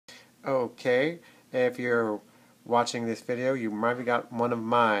Okay, if you're watching this video, you might have got one of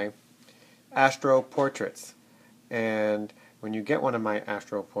my astro portraits. And when you get one of my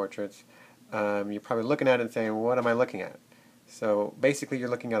astro portraits, you're probably looking at it and saying, what am I looking at? So basically you're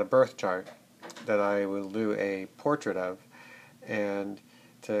looking at a birth chart that I will do a portrait of. And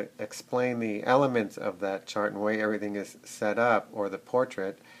to explain the elements of that chart and the way everything is set up, or the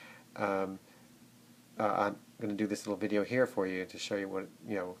portrait, I'm going to do this little video here for you to show you what,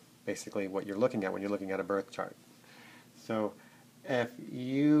 basically what you're looking at when you're looking at a birth chart. So if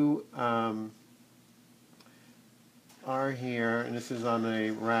you are here, and this is on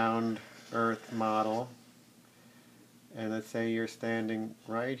a round Earth model, and let's say you're standing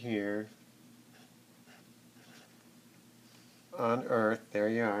right here on Earth, there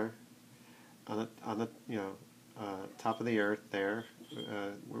you are, on the top of the Earth there.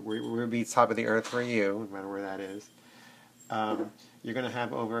 Where would be top of the Earth for you, no matter where that is. You're going to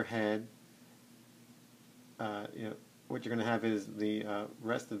have overhead, what you're going to have is the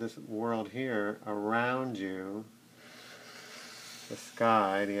rest of this world here around you, the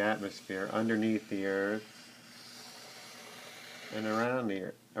sky, the atmosphere, underneath the Earth, and around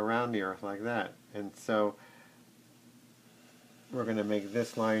the Earth like that. And so we're going to make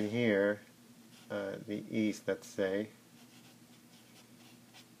this line here the east, let's say,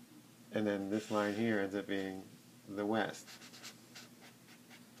 and then this line here ends up being the west.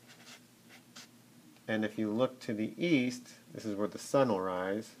 And if you look to the east, this is where the sun will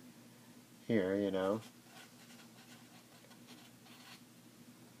rise, here,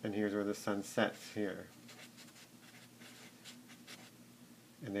 and here's where the sun sets, here.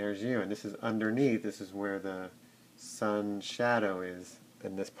 And there's you, and this is underneath, this is where the sun shadow is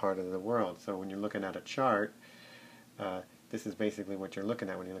in this part of the world. So when you're looking at a chart, this is basically what you're looking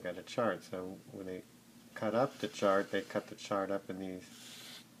at when you look at a chart. So when they cut up the chart, they cut the chart up in these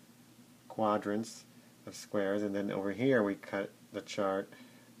quadrants of squares, and then over here we cut the chart.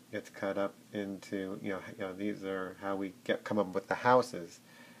 It's cut up into, these are how we come up with the houses.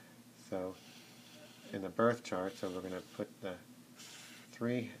 So in the birth chart, so we're going to put the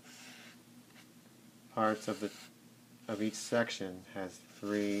 3 parts of each section has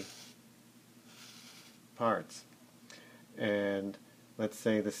 3 parts. And let's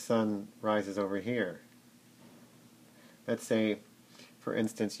say the sun rises over here. Let's say, for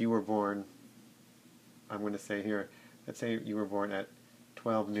instance, you were born, I'm going to say here, let's say you were born at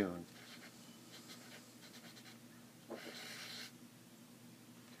 12 noon.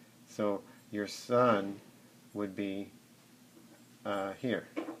 So your sun would be here.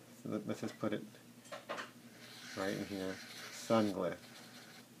 So let's just put it right in here, sun glyph.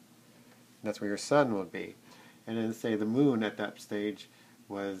 That's where your sun would be. And then say the moon at that stage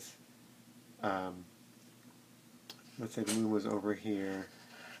was, let's say the moon was over here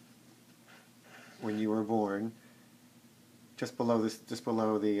when you were born, just below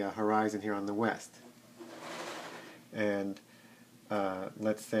the horizon here on the west. And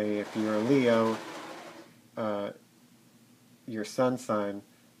let's say if you're a Leo, your sun sign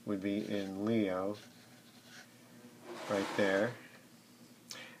would be in Leo, right there.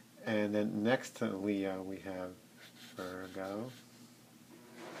 And then next to Leo we have Virgo.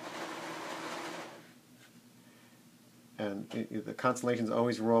 And the constellations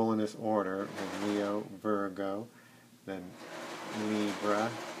always roll in this order: Leo, Virgo, then Libra,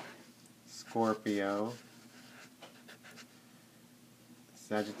 Scorpio,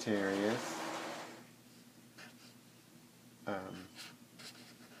 Sagittarius,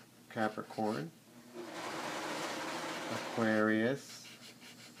 Capricorn, Aquarius,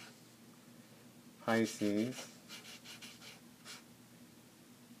 Pisces,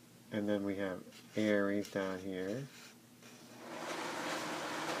 and then we have Aries down here,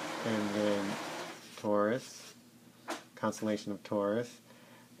 and then Taurus, constellation of Taurus,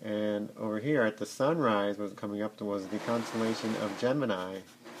 and over here at the sunrise was coming up was the constellation of Gemini,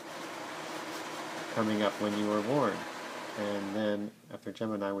 coming up when you were born. And then after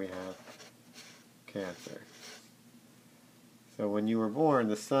Gemini we have Cancer. So when you were born,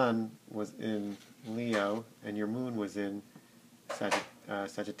 the sun was in Leo and your moon was in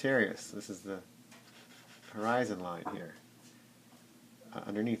Sagittarius. This is the horizon line here.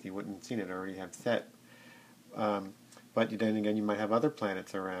 Underneath, you wouldn't have seen it, already have set. But then again, you might have other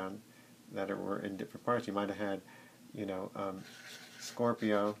planets around that were in different parts. You might have had,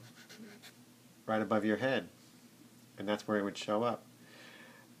 Scorpio right above your head, and that's where it would show up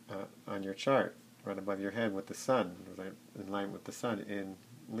on your chart, right above your head with the sun, in line with the sun in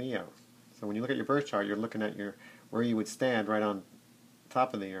Leo. So when you look at your birth chart, you're looking at where you would stand right on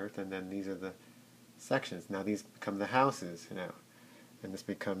top of the Earth, and then these are the sections. Now these become the houses now. and this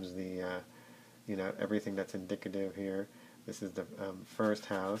becomes the you know, everything that's indicative here. This is the first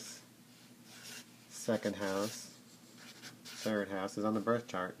house, second house, third house is on the birth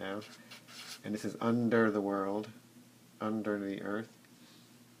chart now, and this is under the world, under the earth,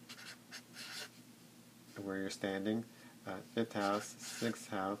 where you're standing. Fifth house, sixth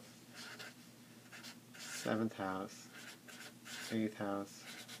house, seventh house, eighth house,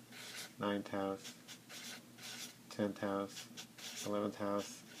 ninth house, 10th house, 11th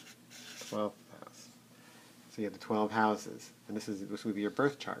house, 12th house. So you have the 12 houses, and this would be your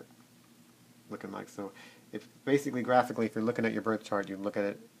birth chart looking like. So if basically graphically, if you're looking at your birth chart, you look at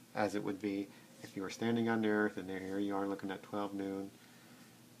it as it would be if you were standing on the earth, and here you are looking at 12 noon,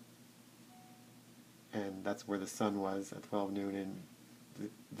 and that's where the sun was at 12 noon,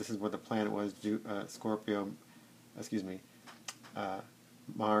 and this is where the planet was, Scorpio, excuse me,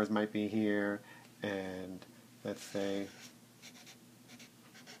 Mars might be here, and let's say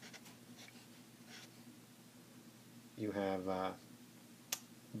you have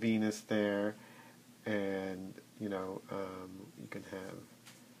Venus there, and you know, you can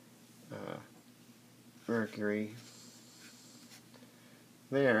have Mercury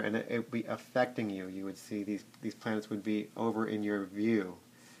there, and it would be affecting you. You would see these planets would be over in your view,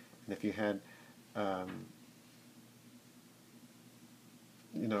 and if you had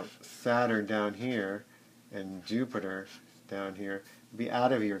you know, Saturn down here and Jupiter down here, it'd be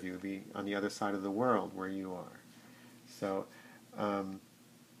out of your view, it'd be on the other side of the world where you are. So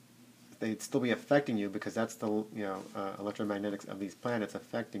they'd still be affecting you, because that's the, you know, electromagnetics of these planets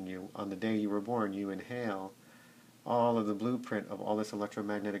affecting you. On the day you were born, you inhale all of the blueprint of all this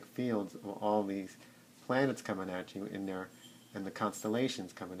electromagnetic fields of all these planets coming at you in there, and the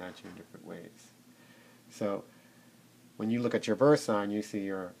constellations coming at you in different ways. So when you look at your birth sign, you see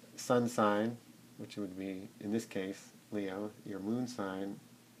your sun sign, which would be, in this case, Leo. Your moon sign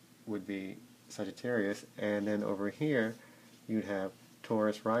would be Sagittarius, and then over here you'd have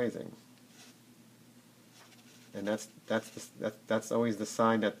Taurus rising. And that's always the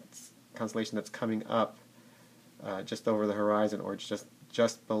sign, that's constellation that's coming up just over the horizon, or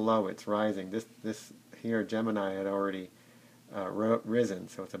just below it's rising. This here, Gemini, had already risen,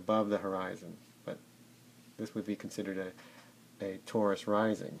 so it's above the horizon. But this would be considered a Taurus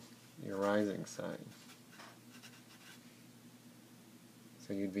rising, your rising sign.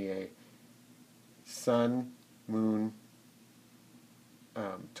 So you'd be a Sun, Moon,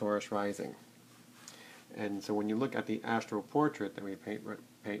 Taurus rising. And so when you look at the astral portrait that we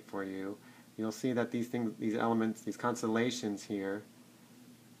paint for you, you'll see that these things, these elements, these constellations here,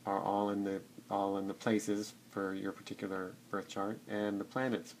 are all in the places for your particular birth chart, and the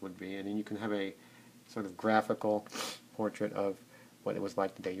planets would be, and then you can have a sort of graphical portrait of what it was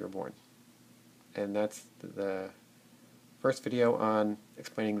like the day you were born. And that's the first video on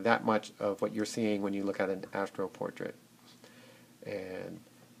explaining that much of what you're seeing when you look at an astral portrait. And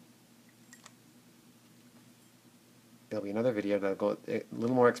there'll be another video that'll go a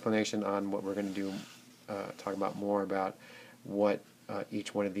little more explanation on what we're going to do, talk about more about what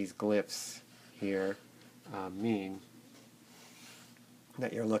each one of these glyphs here mean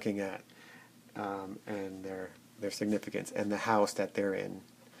that you're looking at, and their significance, and the house that they're in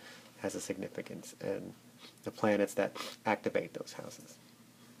has a significance, and the planets that activate those houses.